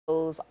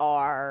Those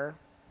are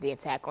the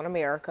attack on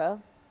America,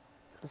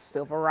 the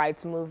civil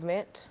rights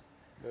movement,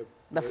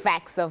 the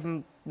facts of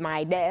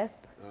my death.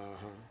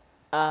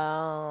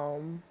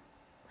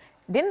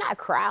 Didn't I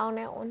cry on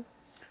that one?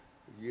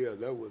 Yeah,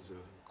 that was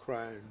a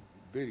crying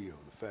video,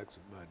 the facts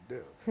of my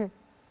death.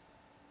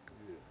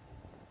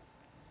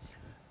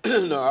 Yeah.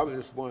 No, I was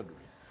just wondering.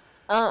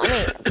 I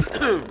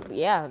mean,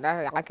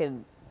 yeah, I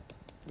could.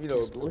 You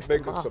know,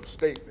 making some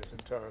statements in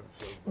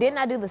terms of. Didn't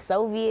I do the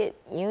Soviet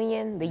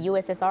Union, the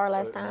USSR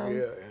last time?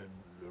 Yeah, and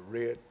the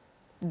red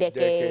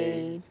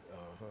decade.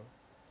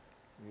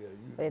 Yeah,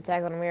 The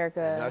attack on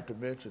America. Not to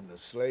mention the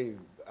slave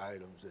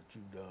items that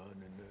you've done,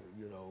 and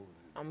the, you know.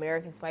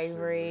 American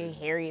slavery,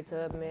 Harriet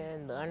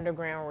Tubman, the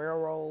Underground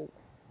Railroad.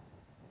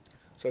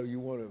 So you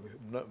want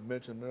to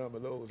mention none of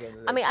those?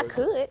 Under that I mean, I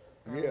could.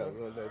 Yeah,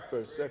 that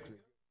first section.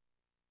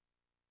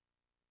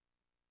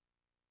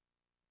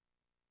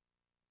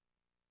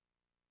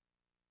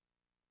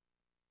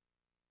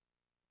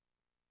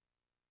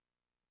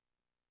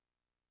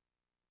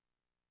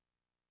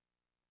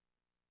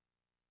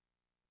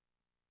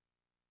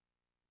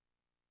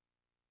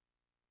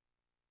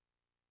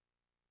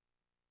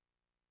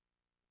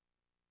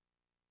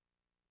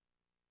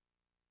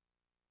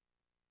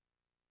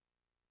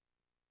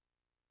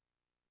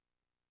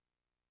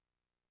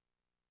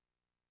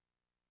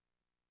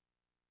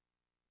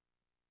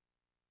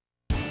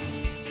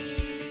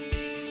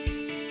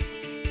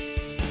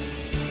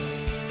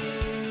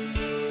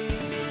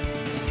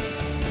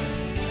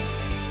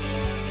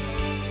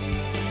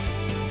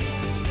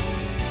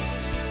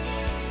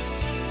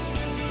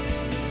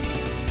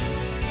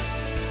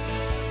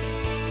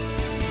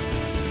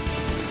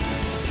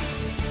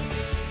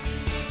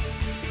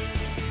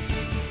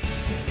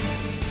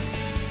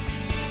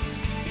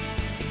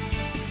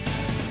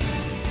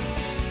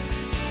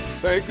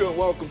 Thank you and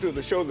welcome to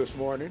the show this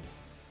morning.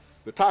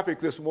 The topic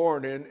this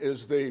morning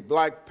is the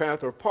Black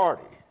Panther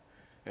Party.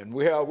 And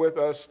we have with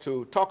us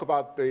to talk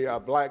about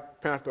the Black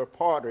Panther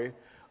Party,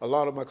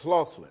 Alana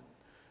McLaughlin.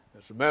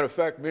 As a matter of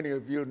fact, many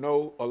of you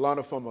know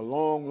Alana from a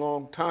long,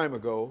 long time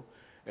ago.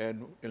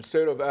 And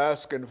instead of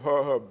asking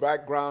her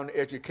background,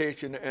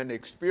 education, and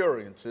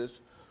experiences,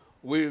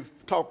 we've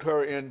talked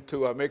her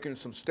into making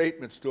some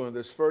statements during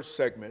this first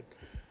segment,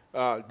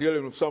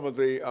 dealing with some of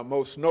the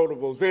most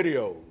notable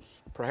videos,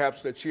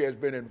 perhaps that she has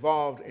been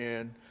involved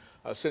in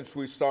since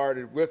we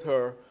started with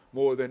her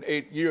more than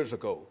 8 years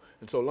ago.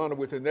 And so, Alana,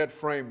 within that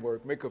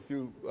framework, make a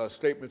few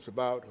statements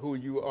about who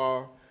you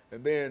are,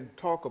 and then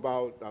talk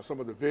about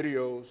some of the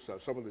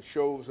videos, some of the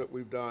shows that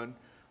we've done,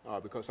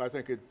 because I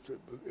think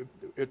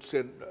it's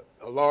in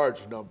a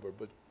large number,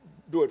 but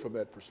do it from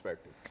that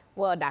perspective.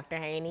 Well, Dr.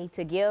 Haney,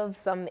 to give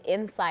some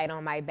insight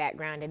on my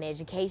background in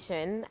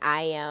education,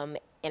 I am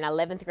an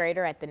 11th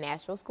grader at the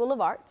Nashville School of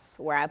Arts,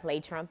 where I play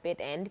trumpet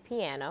and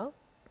piano.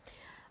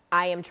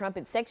 I am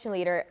trumpet section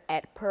leader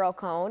at Pearl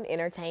Cone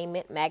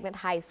Entertainment Magnet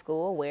High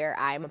School, where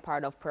I am a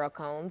part of Pearl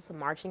Cone's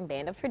Marching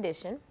Band of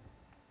Tradition.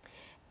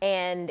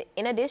 And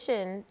in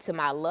addition to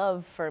my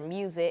love for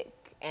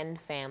music and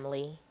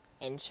family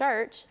and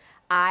church,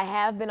 I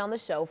have been on the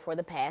show for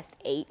the past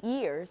 8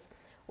 years,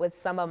 with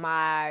some of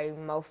my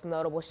most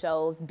notable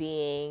shows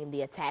being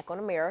The Attack on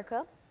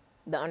America,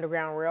 The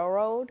Underground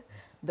Railroad,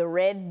 The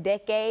Red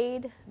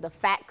Decade, The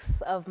Facts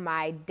of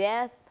My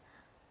Death,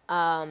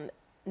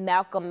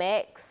 Malcolm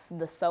X,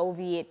 the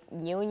Soviet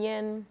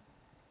Union,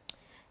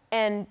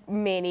 and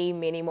many,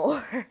 many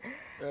more.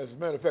 As a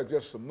matter of fact,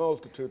 just a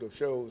multitude of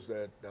shows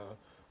that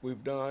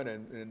we've done,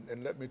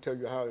 and let me tell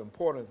you how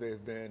important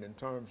they've been in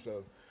terms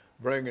of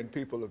bringing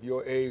people of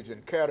your age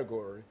and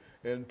category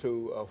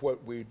into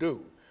what we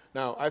do.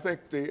 Now, I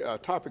think the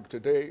topic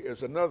today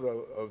is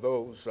another of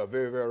those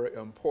very, very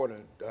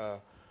important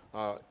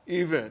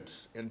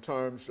events in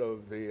terms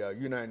of the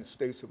United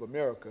States of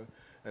America,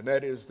 and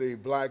that is the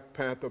Black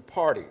Panther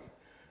Party.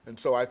 And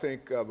so I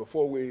think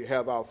before we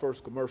have our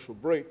first commercial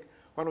break,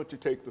 why don't you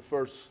take the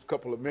first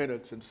couple of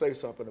minutes and say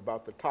something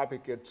about the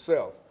topic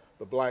itself,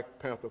 the Black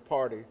Panther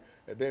Party,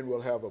 and then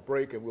we'll have a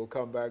break and we'll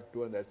come back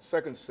during that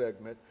second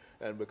segment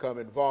and become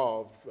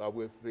involved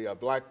with the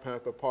Black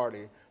Panther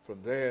Party from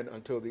then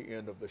until the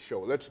end of the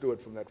show. Let's do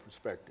it from that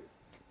perspective.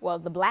 Well,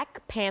 the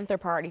Black Panther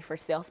Party for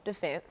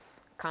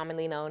Self-Defense,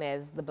 commonly known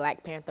as the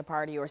Black Panther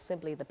Party or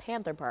simply the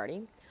Panther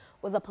Party,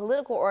 was a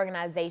political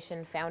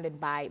organization founded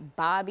by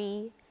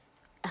Bobby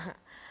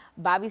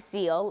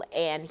Seale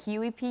and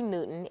Huey P.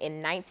 Newton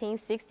in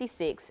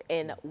 1966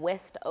 in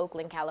West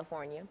Oakland,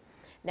 California.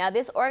 Now,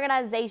 this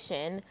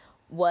organization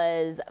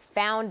was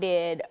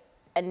founded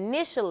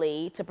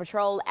initially to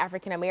patrol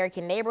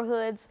African-American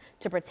neighborhoods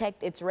to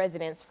protect its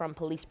residents from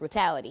police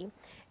brutality.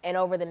 And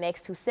over the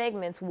next two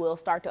segments, we'll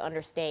start to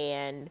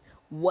understand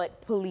what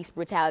police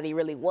brutality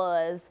really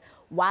was,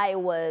 why it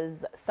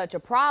was such a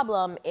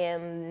problem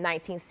in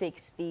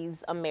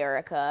 1960s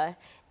America,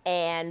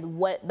 and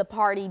what the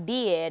party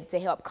did to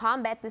help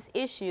combat this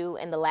issue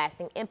and the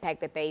lasting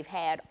impact that they've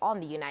had on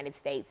the United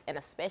States and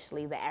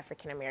especially the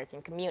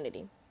African-American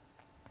community.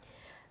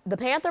 The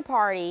Panther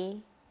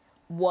Party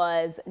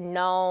was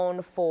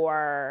known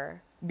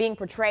for being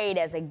portrayed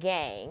as a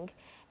gang.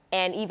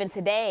 And even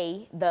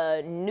today,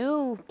 the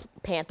new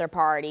Panther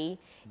Party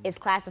is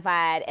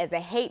classified as a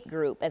hate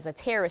group, as a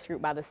terrorist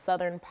group by the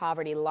Southern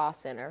Poverty Law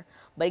Center.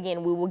 But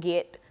again,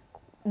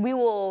 we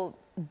will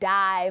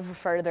dive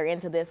further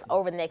into this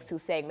over the next 2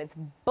 segments.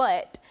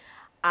 But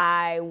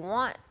I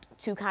want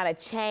to kind of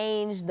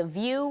change the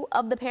view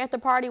of the Panther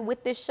Party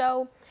with this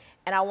show.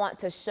 And I want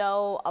to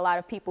show a lot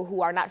of people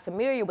who are not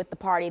familiar with the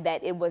party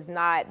that it was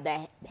not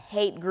the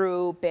hate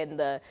group and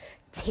the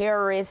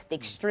terrorist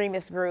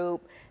extremist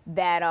group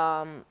that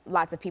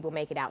lots of people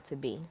make it out to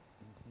be.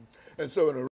 And so in a